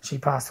she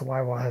passed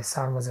away while her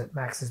son was at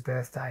Max's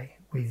birthday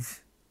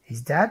with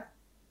his dad.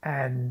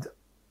 And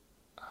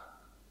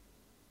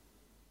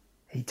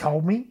he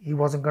told me. He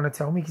wasn't going to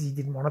tell me because he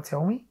didn't want to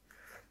tell me.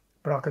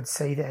 But I could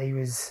see that he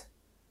was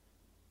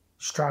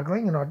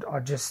struggling, and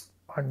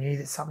I knew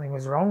that something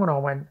was wrong, and I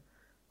went,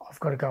 I've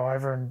got to go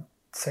over and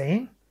see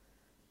him.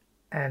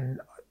 And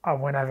I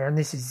went over, and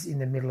this is in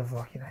the middle of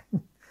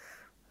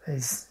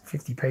there's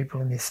 50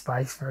 people in this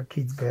space for a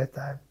kid's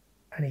birthday.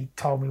 And he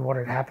told me what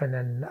had happened,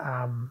 and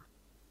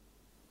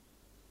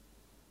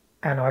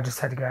I just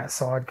had to go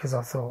outside because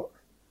I thought,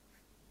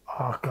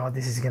 oh God,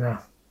 this is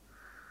gonna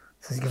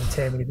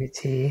tear me to bits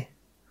here.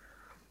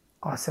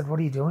 I said, what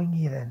are you doing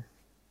here then?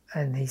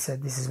 And he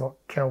said, this is what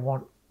Kel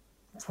wanted.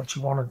 That's what she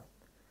wanted.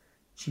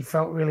 She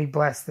felt really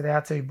blessed that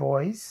our 2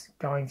 boys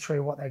going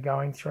through what they're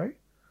going through,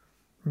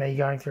 me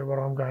going through what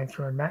I'm going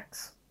through, and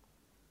Max,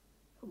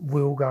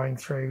 Will going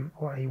through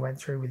what he went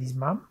through with his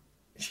mum.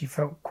 She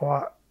felt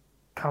quite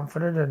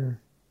comforted and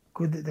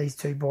good that these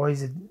 2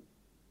 boys had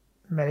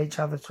met each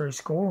other through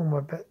school and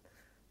were,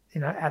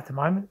 at the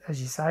moment,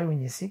 as you say, when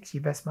you're 6,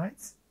 your best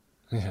mates.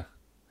 Yeah.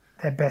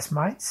 They're best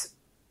mates.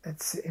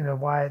 It's, in a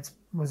way, it's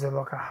was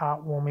like a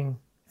heartwarming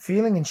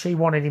feeling, and she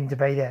wanted him to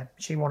be there.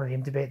 She wanted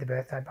him to be at the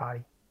birthday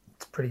party.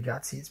 It's pretty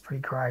gutsy. It's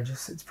pretty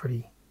courageous. It's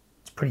pretty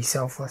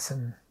selfless,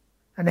 and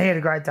he had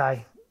a great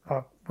day.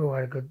 Like, Will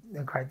had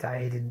a great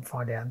day. He didn't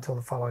find out until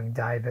the following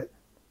day, but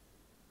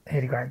he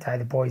had a great day.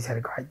 The boys had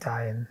a great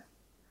day, and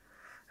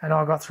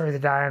I got through the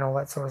day and all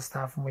that sort of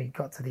stuff, and we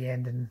got to the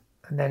end, and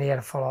then he had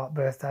a follow-up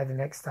birthday the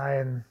next day,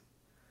 and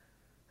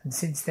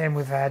since then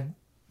we've had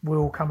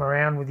Will come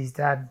around with his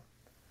dad.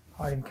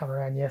 I had him come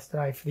around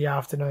yesterday for the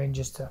afternoon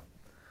just for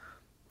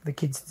the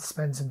kids to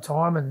spend some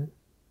time,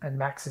 and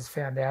Max has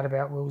found out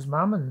about Will's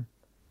mum,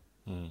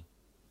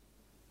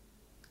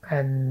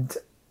 and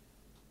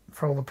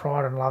for all the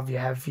pride and love you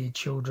have for your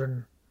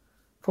children,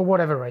 for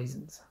whatever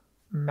reasons,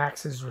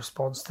 Max's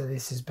response to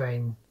this has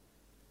been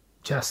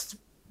just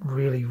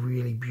really,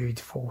 really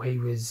beautiful.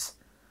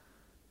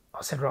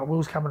 I said, right,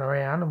 Will's coming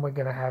around and we're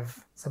going to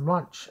have some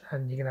lunch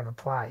and you're going to have a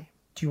play.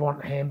 Do you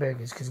want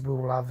hamburgers? Because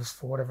Will loves,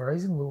 for whatever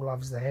reason, Will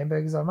loves the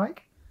hamburgers I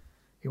make.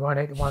 He won't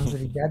eat the ones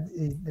that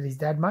his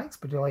dad makes,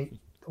 but he'll eat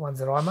the ones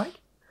that I make.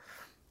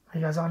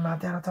 He goes, oh, no,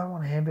 Dad, I don't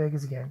want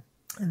hamburgers again.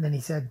 And then he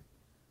said,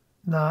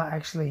 no,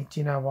 actually, do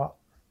you know what?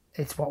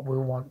 It's what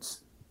Will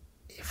wants.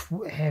 If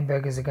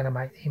hamburgers are going to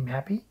make him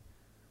happy,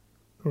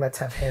 let's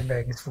have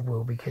hamburgers for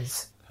Will,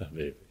 because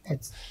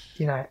it's,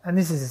 and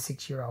this is a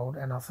 6-year-old,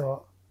 and I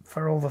thought,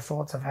 for all the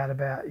thoughts I've had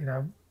about,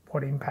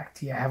 what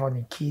impact do you have on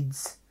your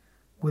kids,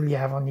 will you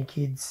have on your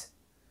kids,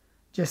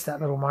 just that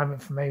little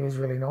moment for me was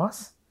really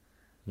nice.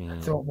 I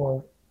thought,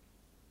 well,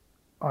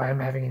 I am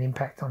having an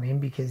impact on him,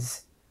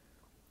 because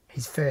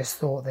his first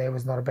thought there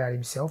was not about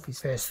himself. His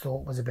first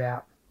thought was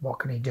about what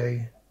can he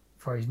do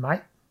for his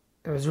mate.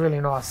 It was really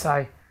nice.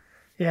 So,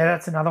 yeah,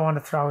 that's another one to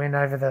throw in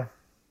over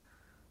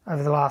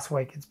the last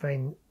week. It's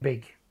been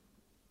big.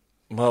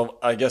 Well,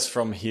 I guess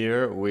from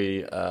here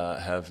we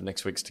have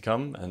next week's to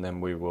come, and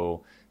then we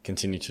will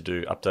continue to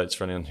do updates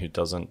for anyone who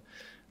doesn't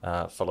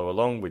follow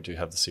along. We do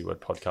have the C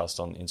Word podcast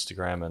on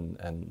Instagram,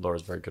 and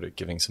Laura's very good at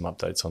giving some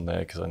updates on there,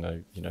 because I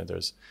know,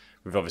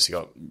 we've obviously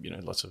got,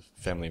 lots of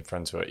family and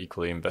friends who are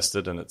equally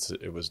invested, and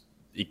it was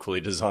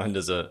equally designed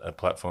as a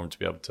platform to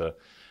be able to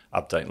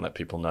update and let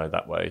people know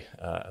that way,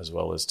 as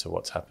well as to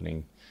what's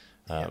happening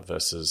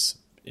versus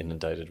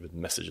inundated with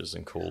messages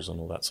and calls and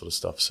all that sort of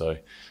stuff. So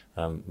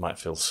might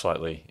feel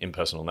slightly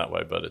impersonal in that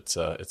way, but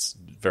it's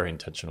very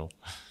intentional.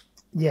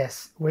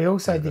 Yes, we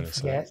also did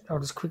forget, I'll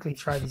just quickly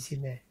throw this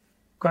in there.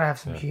 Got to have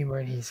some humour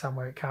in here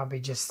somewhere. It can't be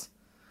just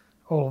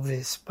all of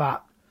this,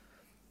 but...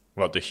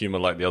 What, the humour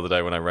like the other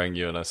day when I rang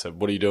you and I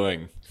said, what are you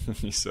doing?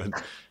 You said,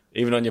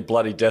 even on your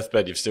bloody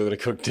deathbed, you've still got to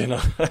cook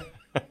dinner.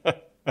 I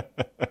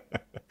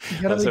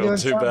said, well,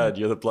 too bad.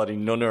 You're the bloody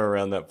nunna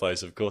around that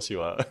place. Of course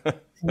you are.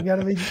 You got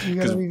to be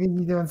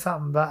busy doing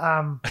something.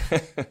 But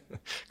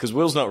because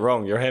Will's not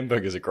wrong. Your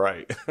hamburgers are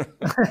great.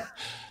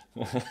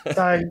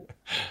 So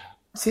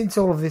since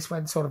all of this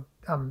went sort of,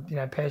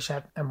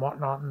 pear-shaped and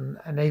whatnot,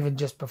 and even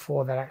just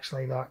before that,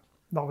 actually, like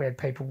we had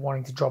people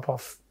wanting to drop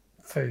off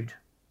food.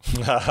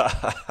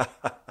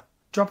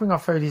 Dropping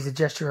off food is a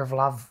gesture of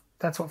love.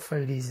 That's what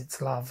food is.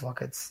 It's love.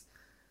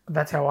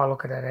 That's how I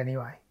look at it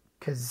anyway,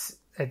 because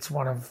it's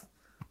one of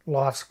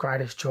life's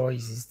greatest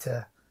joys is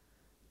to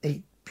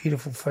eat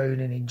beautiful food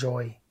and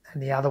enjoy.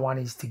 And the other one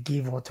is to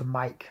give or to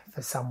make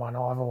for someone.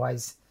 I've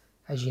always,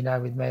 as you know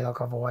with me,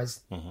 I've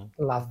always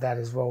loved that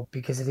as well,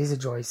 because it is a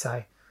joy.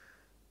 So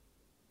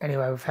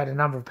anyway, we've had a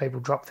number of people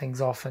drop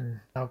things off, and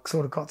I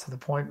sort of got to the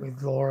point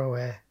with Laura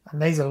where,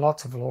 and these are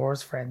lots of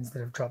Laura's friends that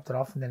have dropped it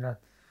off, and then a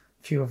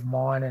few of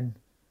mine,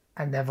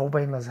 and they've all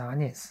been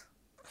lasagnas.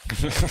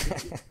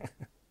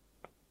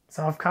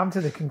 So I've come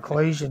to the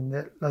conclusion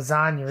that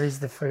lasagna is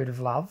the food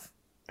of love.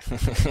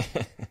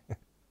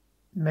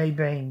 Me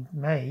being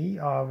me,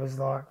 I was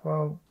like,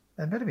 well,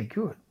 they better be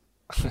good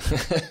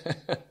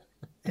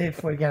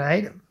if we're going to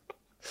eat them.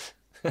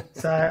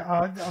 So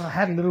I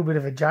had a little bit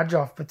of a judge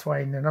off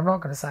between, and I'm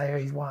not going to say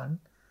who's won,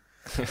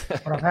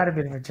 but I've had a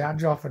bit of a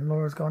judge off, and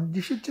Laura's gone,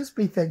 you should just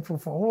be thankful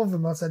for all of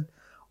them. I said,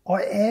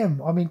 I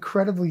am. I'm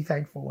incredibly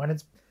thankful,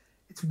 and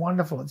it's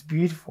wonderful. It's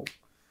beautiful.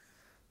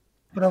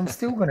 But I'm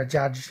still going to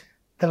judge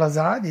the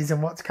lasagnas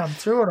and what's come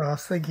through it. I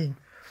was thinking,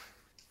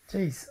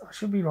 geez, I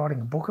should be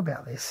writing a book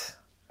about this,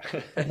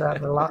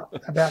 about the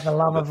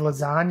love of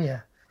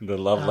lasagna. The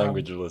love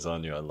language of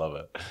lasagna. I love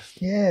it.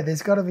 Yeah,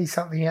 there's got to be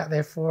something out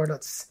there for it.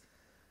 It's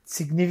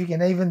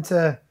significant. Even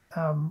to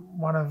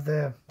one of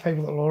the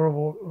people that Laura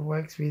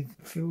works with,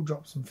 Phil,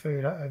 dropped some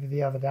food over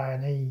the other day,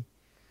 and he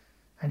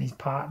and his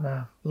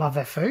partner love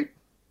their food.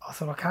 I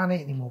thought, I can't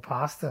eat any more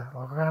pasta.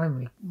 I can't eat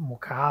any more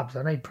carbs.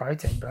 I need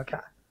protein, but I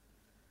can't.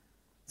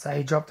 So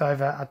he dropped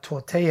over a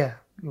tortilla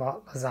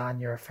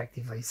lasagna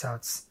effectively. So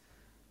it's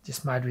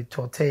just made with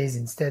tortillas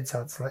instead.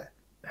 So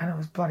and it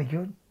was bloody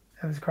good.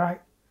 It was great.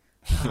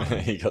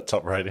 He got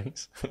top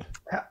ratings.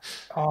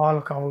 Oh,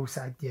 look, I will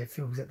say, yeah,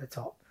 Phil's at the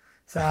top.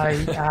 So,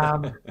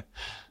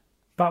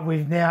 but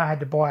we've now had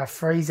to buy a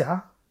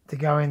freezer to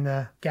go in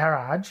the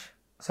garage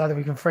so that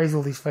we can freeze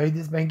all this food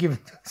that's been given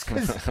to us,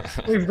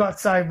 because we've got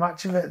so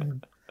much of it.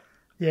 And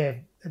yeah,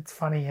 it's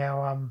funny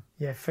how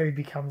food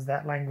becomes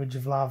that language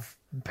of love,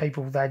 and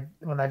people,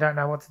 when they don't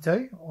know what to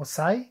do or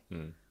say,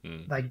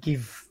 they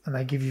give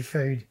you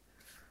food.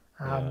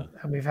 And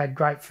we've had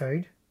great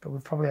food, but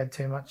we've probably had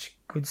too much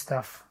good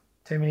stuff.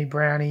 Too many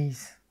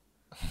brownies,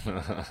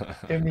 too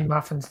many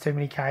muffins, too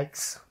many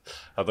cakes.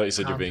 I thought you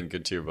said you're being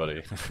good to your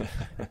body.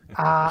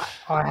 I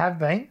have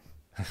been,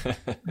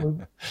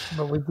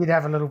 but we did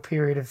have a little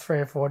period of 3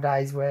 or 4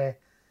 days where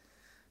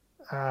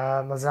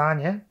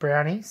lasagna,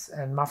 brownies,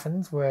 and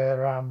muffins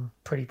were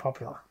pretty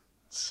popular.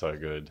 So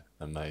good,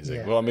 amazing.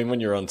 Yeah. Well, I mean, when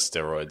you're on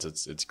steroids,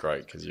 it's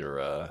great because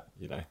you're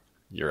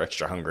you're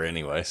extra hungry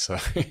anyway, so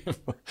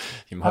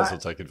you might as well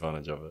take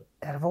advantage of it.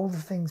 Out of all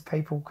the things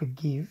people could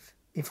give,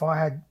 if I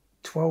had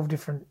 12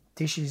 different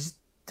dishes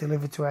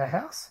delivered to our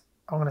house,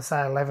 I'm going to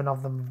say 11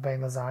 of them have been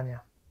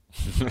lasagna.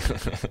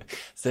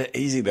 They're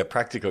easy, they're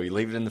practical. You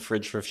leave it in the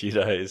fridge for a few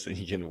days and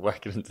you can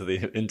whack it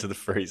into the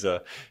freezer.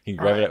 You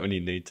can grab it out when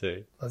you need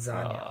to.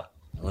 Lasagna.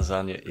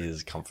 Lasagna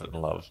is comfort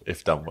and love,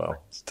 if done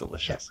well. It's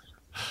delicious. Yep.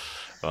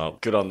 Well,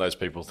 good on those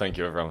people. Thank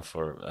you, everyone,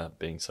 for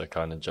being so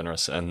kind and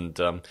generous. And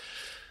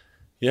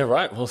yeah,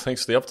 right. Well,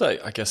 thanks for the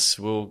update. I guess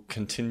we'll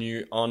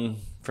continue on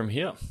from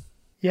here.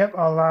 Yep,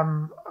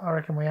 I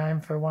reckon we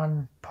aim for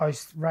one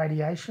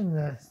post-radiation,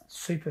 the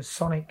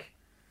supersonic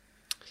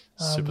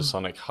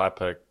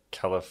hypercalifristic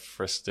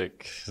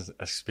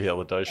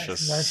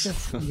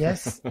expialidocious.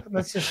 Yes,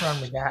 let's just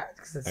run with that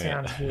because it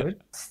sounds good.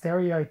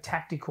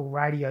 Stereotactical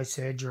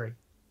radiosurgery.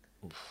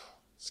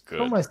 It's good.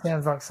 It almost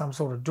sounds like some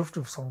sort of Doof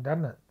Doof song,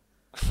 doesn't it?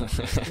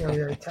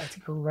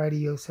 Stereotactical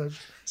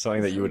radiosurgery.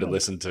 Something that you would have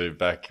listened to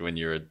back when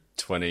you were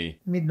 20,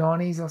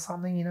 mid-90s or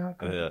something, you know.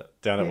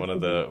 Down at one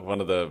of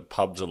the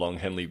pubs along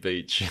Henley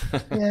Beach.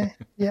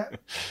 Yeah.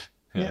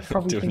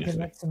 Probably thinking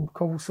that's some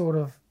cool sort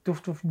of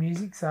Doof Doof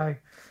music. So,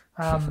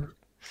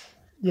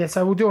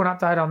 so we'll do an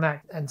update on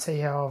that and see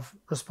how I've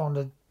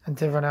responded. And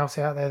to everyone else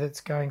out there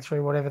that's going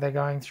through whatever they're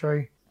going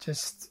through,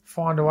 just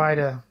find a way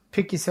to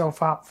pick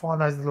yourself up,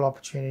 find those little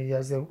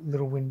opportunities, those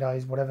little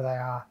windows, whatever they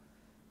are.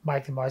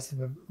 Make the most of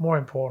them. More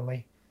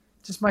importantly,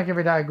 just make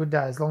every day a good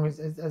day as long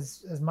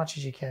as much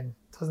as you can.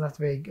 It doesn't have to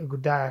be a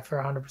good day for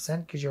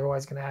 100% because you're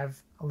always going to have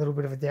a little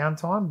bit of a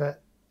downtime.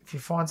 But if you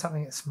find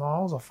something that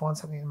smiles or find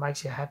something that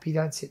makes you happy,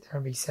 don't sit there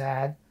and be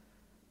sad.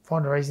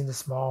 Find a reason to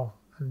smile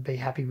and be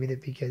happy with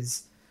it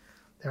because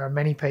there are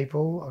many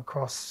people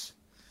across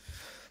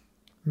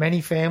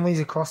many families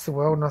across the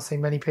world, and I see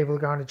many people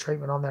going to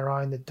treatment on their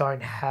own that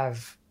don't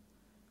have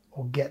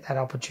or get that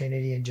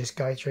opportunity and just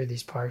go through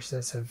this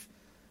process of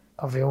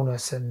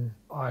illness, and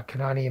I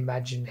can only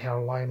imagine how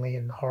lonely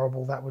and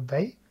horrible that would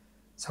be.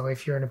 So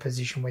if you're in a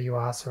position where you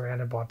are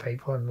surrounded by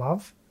people and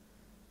love,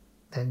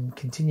 then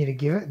continue to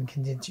give it and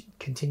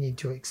continue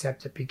to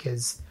accept it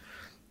because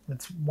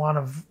it's one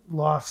of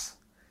life's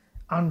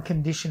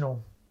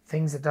unconditional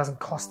things that doesn't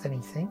cost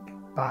anything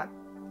but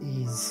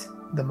is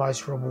the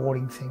most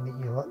rewarding thing that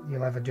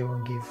you'll ever do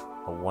and give.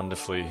 A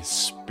wonderfully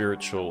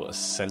spiritual,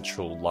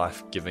 essential,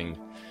 life-giving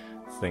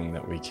thing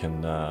that we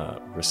can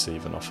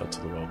receive and offer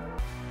to the world.